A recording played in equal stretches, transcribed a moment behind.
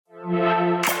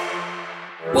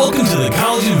Welcome to the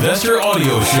College Investor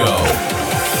Audio Show,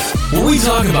 where we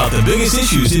talk about the biggest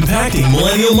issues impacting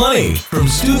millennial money, from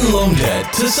student loan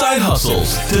debt to side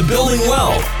hustles to building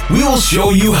wealth. We will show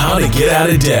you how to get out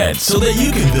of debt so that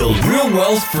you can build real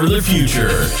wealth for the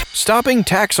future. Stopping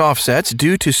tax offsets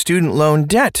due to student loan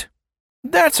debt.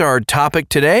 That's our topic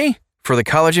today for the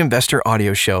College Investor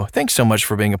Audio Show. Thanks so much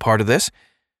for being a part of this.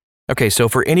 Okay, so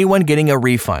for anyone getting a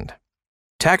refund,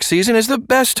 tax season is the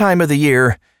best time of the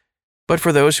year. But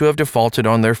for those who have defaulted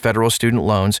on their federal student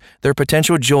loans, their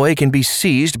potential joy can be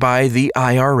seized by the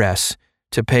IRS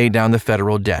to pay down the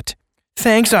federal debt.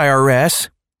 Thanks, IRS.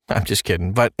 I'm just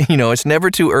kidding, but it's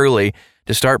never too early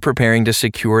to start preparing to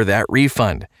secure that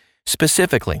refund.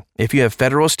 Specifically, if you have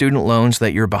federal student loans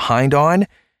that you're behind on,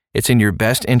 it's in your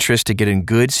best interest to get in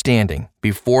good standing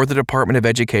before the Department of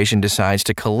Education decides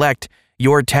to collect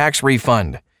your tax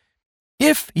refund.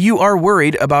 If you are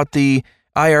worried about the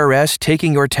IRS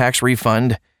taking your tax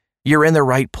refund, you're in the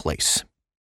right place.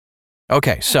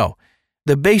 Okay, so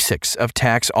the basics of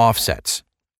tax offsets.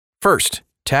 First,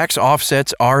 tax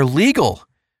offsets are legal.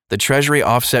 The Treasury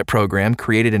Offset Program,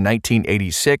 created in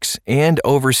 1986 and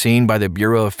overseen by the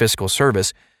Bureau of Fiscal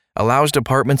Service, allows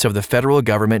departments of the federal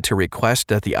government to request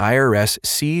that the IRS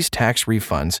seize tax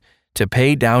refunds to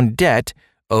pay down debt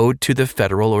owed to the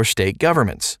federal or state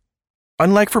governments.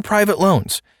 Unlike for private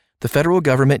loans, the federal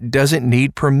government doesn't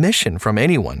need permission from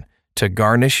anyone to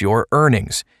garnish your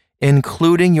earnings,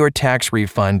 including your tax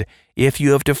refund if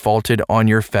you have defaulted on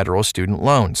your federal student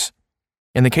loans.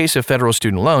 In the case of federal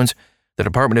student loans, the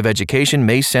Department of Education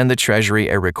may send the Treasury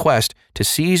a request to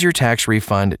seize your tax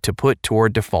refund to put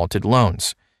toward defaulted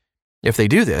loans. If they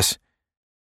do this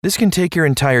can take your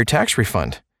entire tax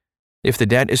refund. If the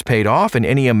debt is paid off and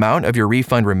any amount of your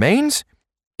refund remains,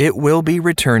 it will be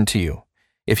returned to you.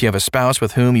 If you have a spouse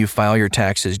with whom you file your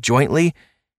taxes jointly,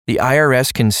 the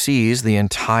IRS can seize the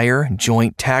entire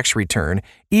joint tax return,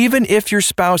 even if your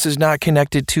spouse is not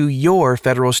connected to your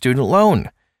federal student loan.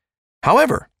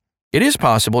 However, it is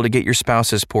possible to get your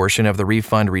spouse's portion of the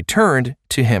refund returned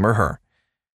to him or her.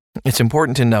 It's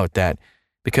important to note that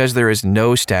because there is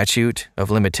no statute of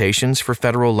limitations for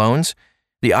federal loans,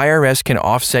 the IRS can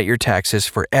offset your taxes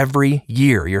for every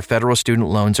year your federal student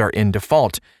loans are in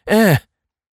default.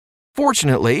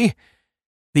 Fortunately,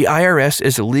 the IRS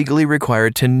is legally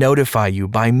required to notify you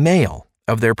by mail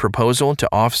of their proposal to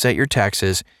offset your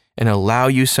taxes and allow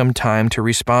you some time to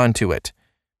respond to it.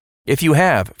 If you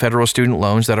have federal student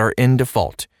loans that are in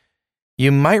default,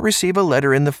 you might receive a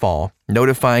letter in the fall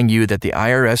notifying you that the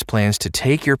IRS plans to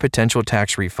take your potential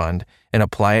tax refund and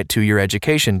apply it to your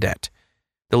education debt.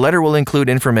 The letter will include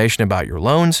information about your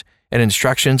loans and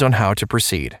instructions on how to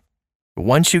proceed.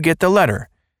 Once you get the letter,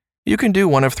 you can do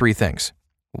one of three things.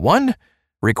 1,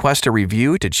 request a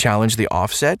review to challenge the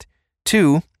offset.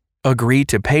 2, agree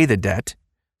to pay the debt.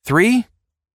 3,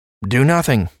 do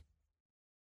nothing.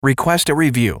 Request a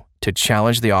review to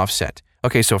challenge the offset.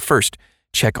 Okay, so first,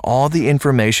 check all the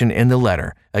information in the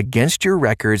letter against your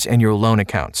records and your loan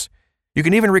accounts. You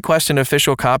can even request an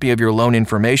official copy of your loan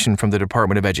information from the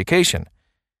Department of Education.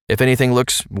 If anything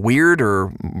looks weird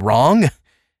or wrong,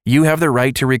 you have the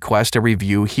right to request a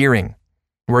review hearing,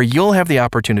 where you'll have the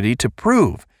opportunity to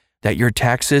prove that your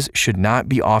taxes should not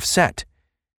be offset.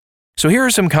 So here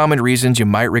are some common reasons you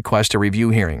might request a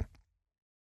review hearing.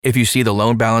 If you see the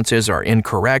loan balances are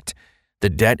incorrect, the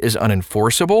debt is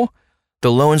unenforceable,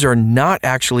 the loans are not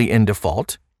actually in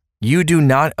default, you do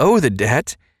not owe the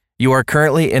debt, you are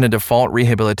currently in a default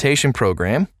rehabilitation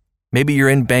program, maybe you're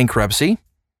in bankruptcy,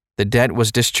 the debt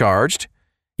was discharged,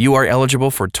 you are eligible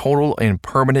for total and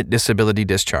permanent disability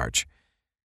discharge.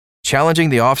 Challenging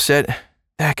the offset,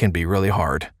 that can be really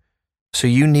hard. So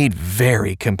you need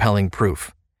very compelling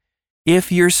proof.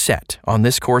 If you're set on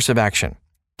this course of action,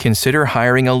 consider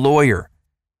hiring a lawyer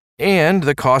and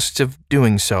the costs of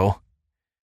doing so.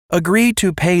 Agree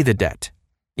to pay the debt.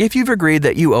 If you've agreed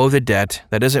that you owe the debt,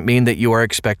 that doesn't mean that you are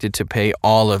expected to pay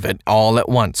all of it all at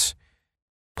once.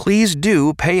 Please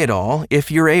do pay it all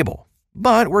if you're able,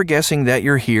 but we're guessing that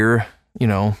you're here,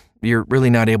 you're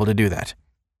really not able to do that.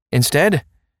 Instead,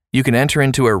 you can enter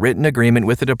into a written agreement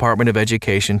with the Department of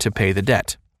Education to pay the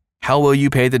debt. How will you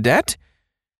pay the debt?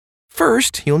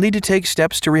 First, you'll need to take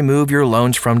steps to remove your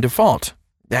loans from default.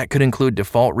 That could include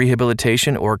default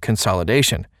rehabilitation or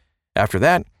consolidation. After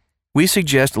that, we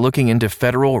suggest looking into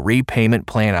federal repayment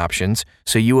plan options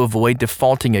so you avoid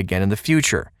defaulting again in the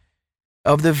future.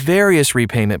 Of the various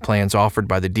repayment plans offered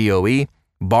by the DOE,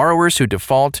 borrowers who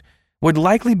default would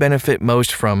likely benefit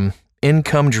most from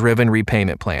income-driven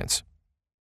repayment plans.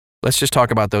 Let's just talk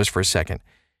about those for a second.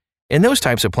 In those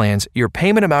types of plans, your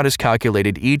payment amount is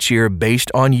calculated each year based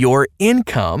on your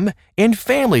income and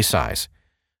family size,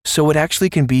 so it actually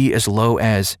can be as low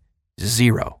as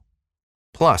 0.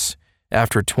 Plus,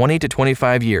 after 20 to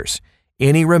 25 years,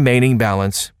 any remaining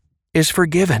balance is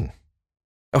forgiven.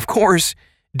 Of course,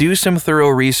 do some thorough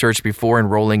research before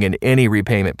enrolling in any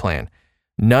repayment plan.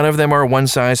 None of them are one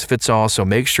size fits all, so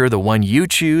make sure the one you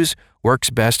choose works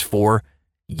best for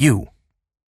you.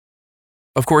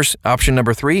 Of course, option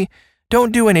number 3,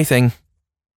 don't do anything.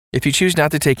 If you choose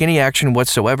not to take any action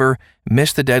whatsoever,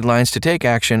 miss the deadlines to take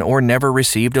action, or never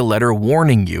received a letter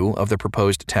warning you of the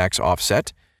proposed tax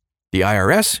offset, the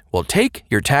IRS will take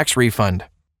your tax refund.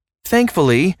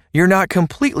 Thankfully, you're not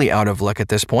completely out of luck at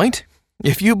this point.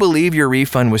 If you believe your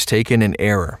refund was taken in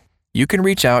error, you can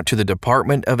reach out to the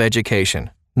Department of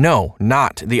Education, no,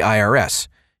 not the IRS,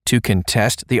 to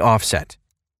contest the offset.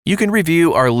 You can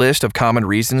review our list of common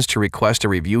reasons to request a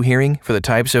review hearing for the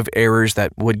types of errors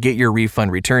that would get your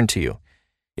refund returned to you.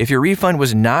 If your refund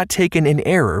was not taken in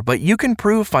error, but you can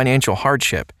prove financial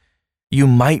hardship, you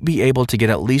might be able to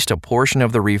get at least a portion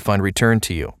of the refund returned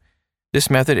to you. This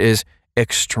method is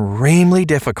extremely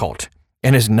difficult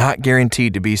and is not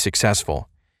guaranteed to be successful.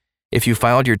 If you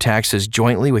filed your taxes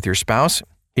jointly with your spouse,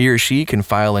 he or she can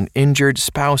file an injured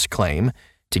spouse claim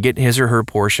to get his or her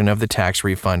portion of the tax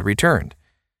refund returned.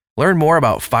 Learn more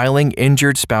about filing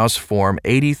Injured Spouse Form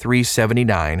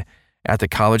 8379 at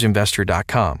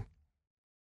thecollegeinvestor.com.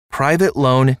 Private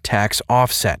Loan Tax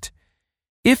Offset.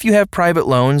 If you have private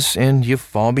loans and you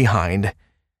fall behind,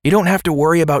 you don't have to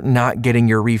worry about not getting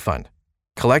your refund.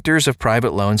 Collectors of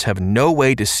private loans have no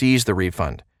way to seize the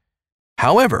refund.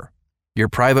 However, your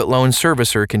private loan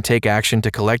servicer can take action to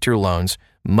collect your loans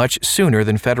much sooner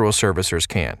than federal servicers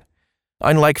can.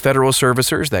 Unlike federal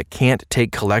servicers that can't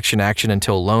take collection action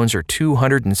until loans are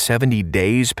 270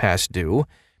 days past due,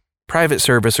 private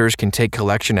servicers can take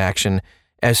collection action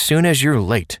as soon as you're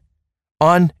late,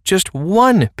 on just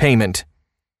one payment.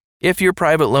 If your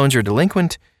private loans are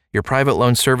delinquent, your private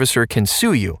loan servicer can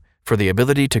sue you for the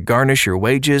ability to garnish your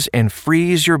wages and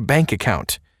freeze your bank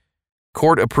account.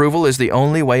 Court approval is the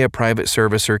only way a private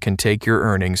servicer can take your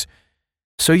earnings,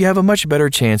 so you have a much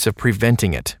better chance of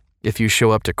preventing it if you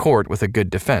show up to court with a good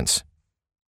defense.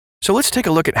 So let's take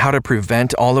a look at how to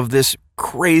prevent all of this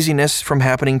craziness from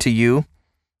happening to you.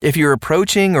 If you're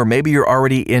approaching or maybe you're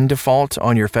already in default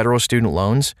on your federal student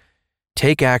loans,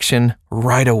 take action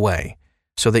right away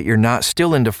so that you're not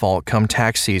still in default come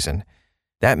tax season.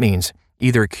 That means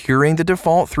either curing the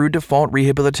default through default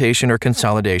rehabilitation or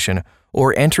consolidation,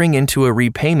 or entering into a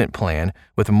repayment plan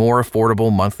with more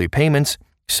affordable monthly payments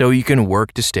so you can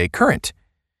work to stay current.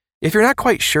 If you're not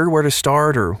quite sure where to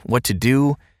start or what to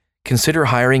do, consider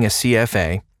hiring a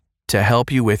CFA to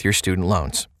help you with your student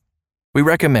loans. We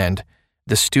recommend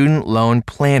the Student Loan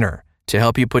Planner to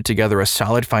help you put together a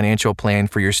solid financial plan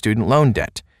for your student loan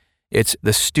debt. It's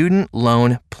the Student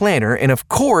Loan Planner, and of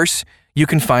course, you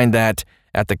can find that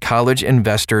at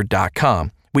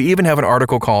thecollegeinvestor.com. We even have an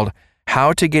article called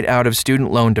How to Get Out of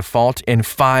Student Loan Default in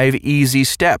 5 Easy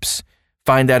Steps.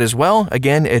 Find that as well.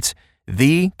 Again, it's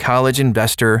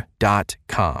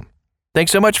thecollegeinvestor.com.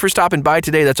 Thanks so much for stopping by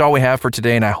today. That's all we have for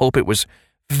today, and I hope it was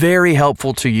very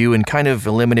helpful to you and kind of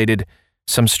eliminated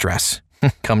some stress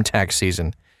come tax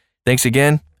season. Thanks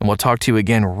again, and we'll talk to you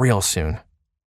again real soon.